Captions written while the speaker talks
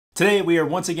Today we are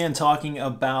once again talking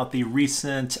about the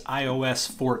recent iOS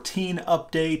 14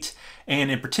 update,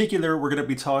 and in particular we're going to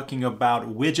be talking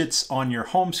about widgets on your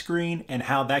home screen and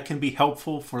how that can be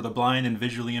helpful for the blind and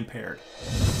visually impaired.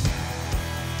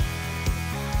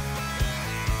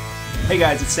 Hey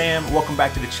guys, it's Sam. Welcome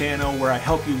back to the channel where I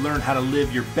help you learn how to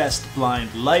live your best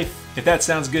blind life. If that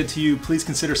sounds good to you, please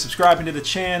consider subscribing to the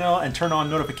channel and turn on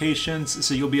notifications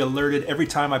so you'll be alerted every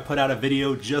time I put out a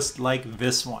video just like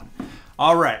this one.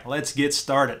 All right, let's get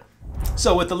started.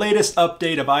 So with the latest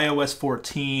update of iOS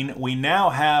 14, we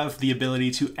now have the ability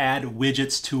to add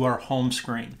widgets to our home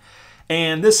screen.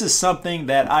 And this is something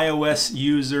that iOS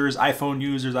users, iPhone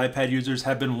users, iPad users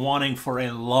have been wanting for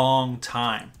a long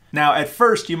time. Now, at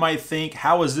first you might think,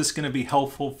 how is this going to be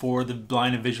helpful for the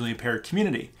blind and visually impaired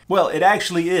community? Well, it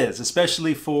actually is,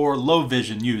 especially for low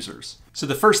vision users. So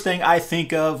the first thing I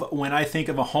think of when I think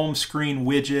of a home screen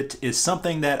widget is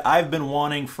something that I've been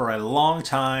wanting for a long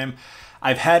time.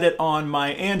 I've had it on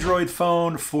my Android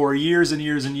phone for years and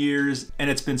years and years, and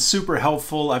it's been super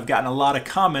helpful. I've gotten a lot of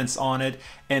comments on it,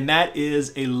 and that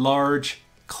is a large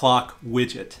clock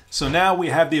widget. So now we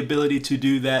have the ability to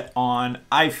do that on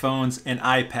iPhones and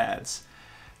iPads.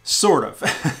 Sort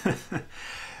of.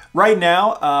 Right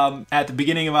now, at the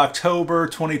beginning of October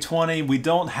 2020, we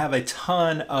don't have a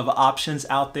ton of options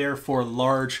out there for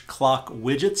large clock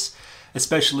widgets,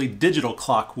 especially digital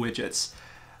clock widgets.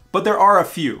 But there are a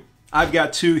few. I've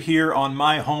got two here on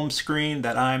my home screen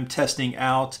that I'm testing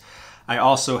out. I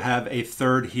also have a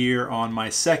third here on my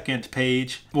second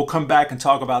page. We'll come back and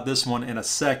talk about this one in a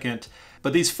second.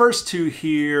 But these first two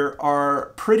here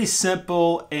are pretty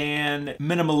simple and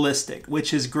minimalistic,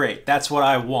 which is great. That's what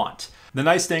I want. The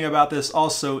nice thing about this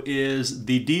also is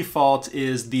the default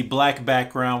is the black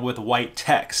background with white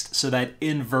text. So that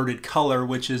inverted color,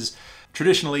 which is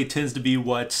traditionally tends to be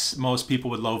what most people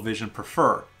with low vision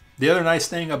prefer. The other nice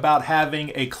thing about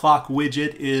having a clock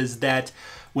widget is that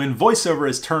when VoiceOver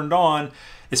is turned on,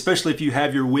 especially if you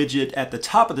have your widget at the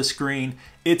top of the screen,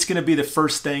 it's going to be the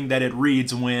first thing that it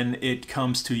reads when it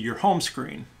comes to your home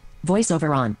screen.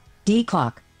 VoiceOver on.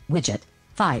 DClock. Widget.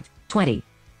 520.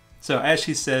 So as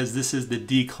she says, this is the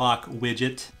DClock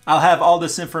widget. I'll have all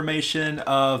this information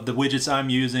of the widgets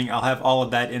I'm using. I'll have all of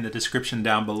that in the description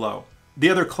down below. The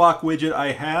other clock widget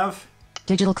I have,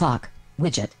 Digital clock.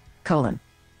 Widget. Colon.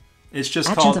 It's just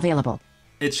Actions called available.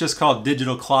 It's just called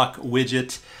Digital Clock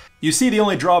Widget. You see, the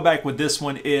only drawback with this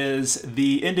one is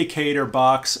the indicator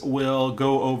box will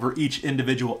go over each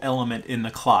individual element in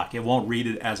the clock. It won't read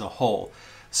it as a whole.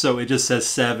 So it just says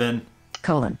 7,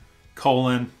 Colon.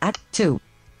 at 2.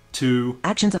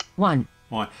 Actions of 1.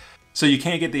 So you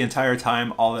can't get the entire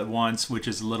time all at once, which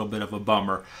is a little bit of a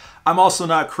bummer. I'm also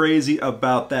not crazy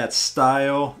about that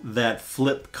style, that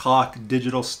flip clock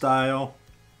digital style.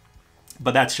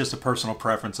 But that's just a personal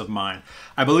preference of mine.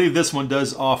 I believe this one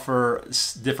does offer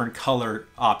different color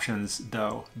options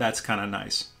though. That's kind of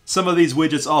nice. Some of these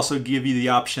widgets also give you the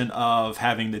option of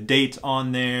having the date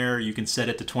on there. You can set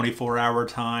it to 24-hour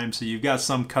time, so you've got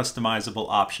some customizable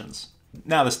options.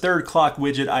 Now this third clock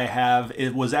widget I have,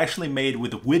 it was actually made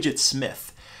with Widget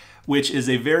Smith, which is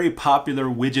a very popular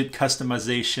widget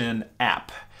customization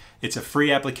app. It's a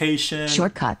free application.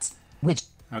 Shortcuts. Widget.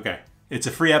 Okay. It's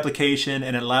a free application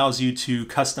and it allows you to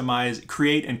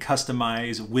create and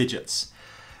customize widgets.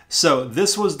 So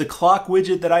this was the clock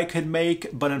widget that I could make,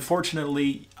 but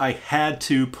unfortunately I had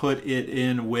to put it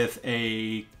in with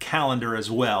a calendar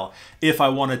as well if I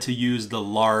wanted to use the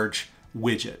large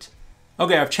widget.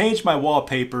 Okay, I've changed my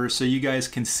wallpaper so you guys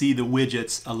can see the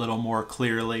widgets a little more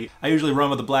clearly. I usually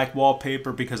run with a black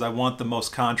wallpaper because I want the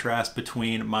most contrast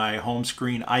between my home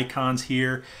screen icons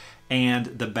here and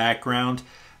the background.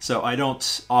 So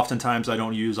oftentimes I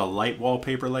don't use a light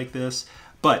wallpaper like this,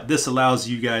 but this allows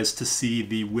you guys to see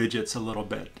the widgets a little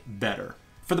bit better.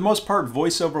 For the most part,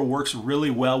 VoiceOver works really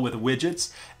well with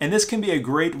widgets, and this can be a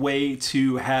great way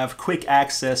to have quick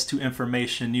access to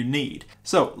information you need.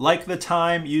 So like the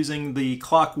time using the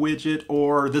clock widget,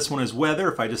 or this one is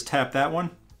weather, if I just tap that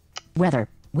one. Weather.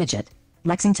 Widget.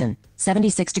 Lexington.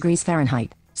 76 degrees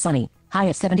Fahrenheit. Sunny. High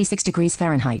of 76 degrees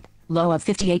Fahrenheit. Low of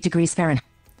 58 degrees Fahrenheit.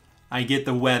 I get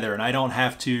the weather and I don't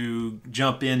have to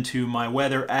jump into my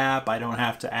weather app. I don't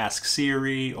have to ask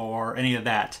Siri or any of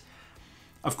that.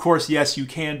 Of course, yes, you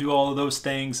can do all of those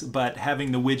things, but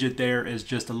having the widget there is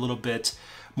just a little bit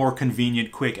more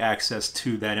convenient, quick access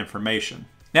to that information.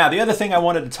 Now, the other thing I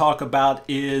wanted to talk about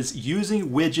is using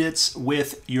widgets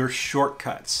with your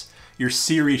shortcuts, your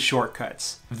Siri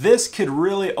shortcuts. This could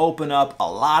really open up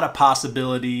a lot of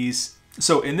possibilities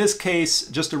So in this case,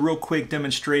 just a real quick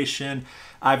demonstration,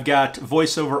 I've got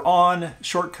voiceover on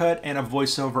shortcut and a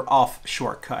voiceover off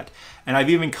shortcut. And I've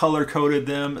even color coded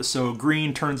them, so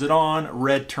green turns it on,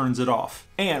 red turns it off.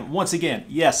 And once again,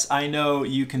 yes, I know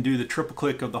you can do the triple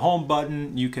click of the home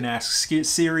button, you can ask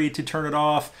Siri to turn it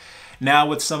off. Now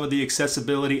with some of the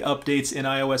accessibility updates in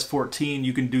iOS 14,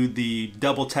 you can do the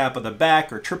double tap of the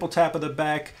back or triple tap of the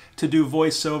back to do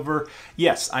voiceover.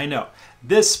 Yes, I know.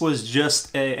 This was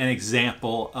just an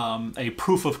example, a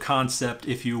proof of concept,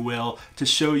 if you will, to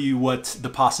show you what the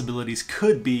possibilities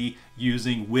could be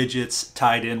using widgets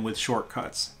tied in with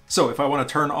shortcuts. So if I want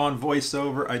to turn on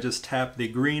voiceover, I just tap the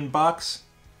green box.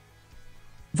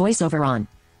 Voiceover on.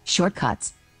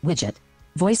 Shortcuts. Widget.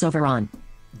 Voiceover on.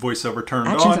 Voiceover turned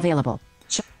on. Actions available.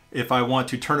 If I want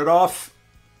to turn it off,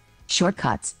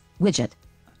 Shortcuts. Widget.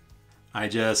 I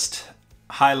just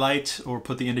highlight or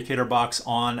put the indicator box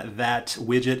on that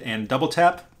widget and double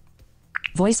tap.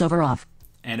 Voiceover off.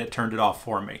 And it turned it off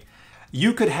for me.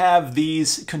 You could have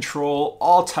these control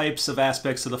all types of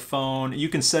aspects of the phone. You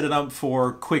can set it up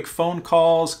for quick phone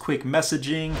calls, quick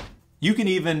messaging. You can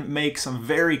even make some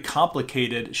very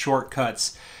complicated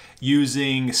shortcuts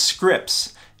using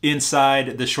scripts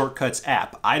inside the Shortcuts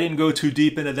app. I didn't go too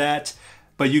deep into that,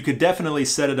 but you could definitely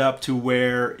set it up to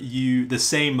where the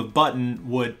same button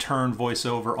would turn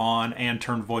voiceover on and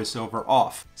turn voiceover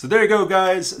off. So there you go,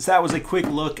 guys. So that was a quick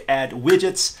look at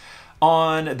widgets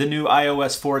on the new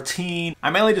iOS 14. I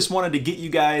mainly just wanted to get you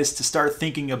guys to start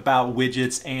thinking about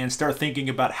widgets and start thinking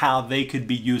about how they could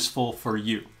be useful for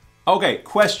you. Okay,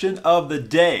 question of the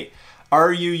day.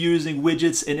 Are you using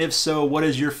widgets? And if so, what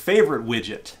is your favorite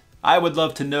widget? I would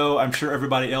love to know. I'm sure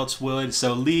everybody else would.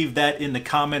 So leave that in the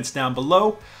comments down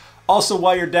below. Also,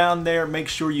 while you're down there, make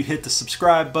sure you hit the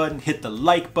subscribe button, hit the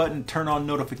like button, turn on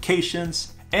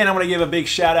notifications. And I want to give a big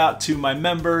shout out to my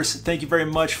members. Thank you very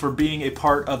much for being a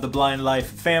part of the Blind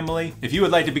Life family. If you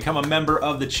would like to become a member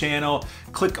of the channel,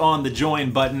 click on the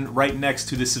join button right next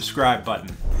to the subscribe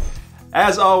button.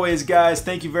 As always, guys,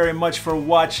 thank you very much for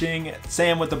watching.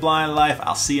 Sam with the Blind Life.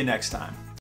 I'll see you next time.